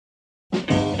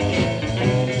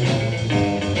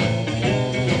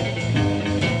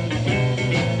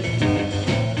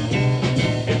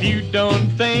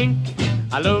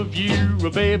I love you,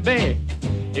 baby.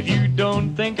 If you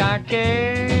don't think I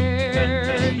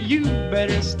care, you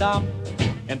better stop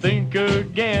and think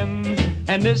again.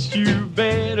 And this you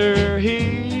better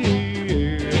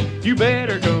hear. You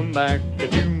better come back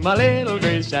to my little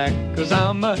gray sack, 'cause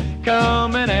I'm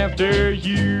coming after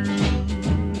you.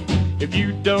 If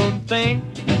you don't think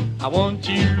I want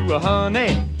you,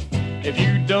 honey, if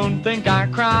you don't think I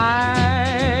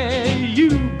cry,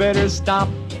 you better stop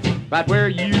right where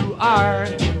you are.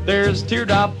 There's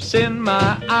teardrops in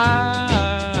my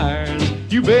eyes.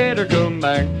 You better come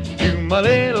back to my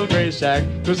little gray sack,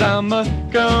 'cause I'm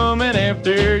coming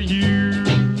after you.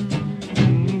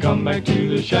 Come back to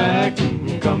the shack,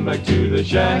 come back to the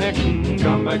shack,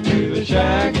 come back to the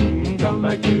shack, come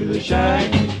back to the shack.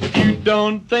 If you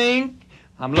don't think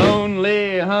I'm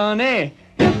lonely, honey,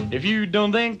 if you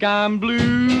don't think I'm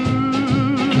blue,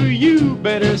 you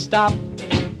better stop.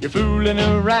 You're fooling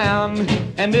around,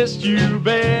 and this you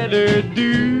better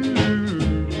do.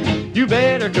 You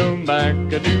better come back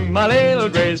to my little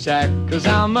gray sack, 'cause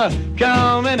I'm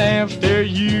coming after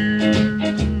you.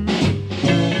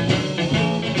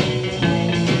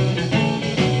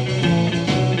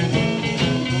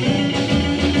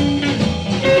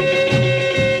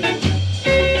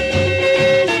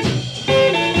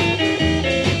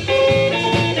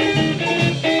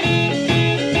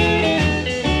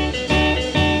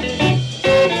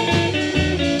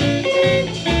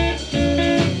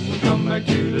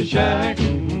 Shack,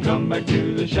 come back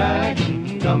to the shack,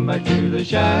 come back to the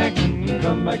shack,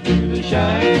 come back to the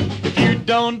shack. If you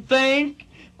don't think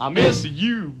I miss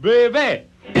you, baby,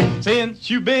 since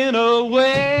you've been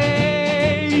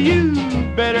away, you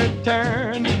better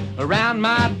turn around,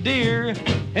 my dear,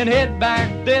 and head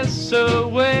back this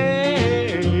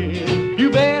way. You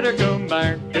better come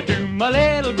back to my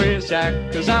little gray shack,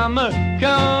 'cause I'm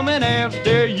coming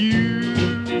after you.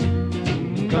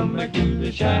 Come back to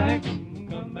the shack,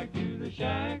 come back to the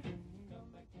shack.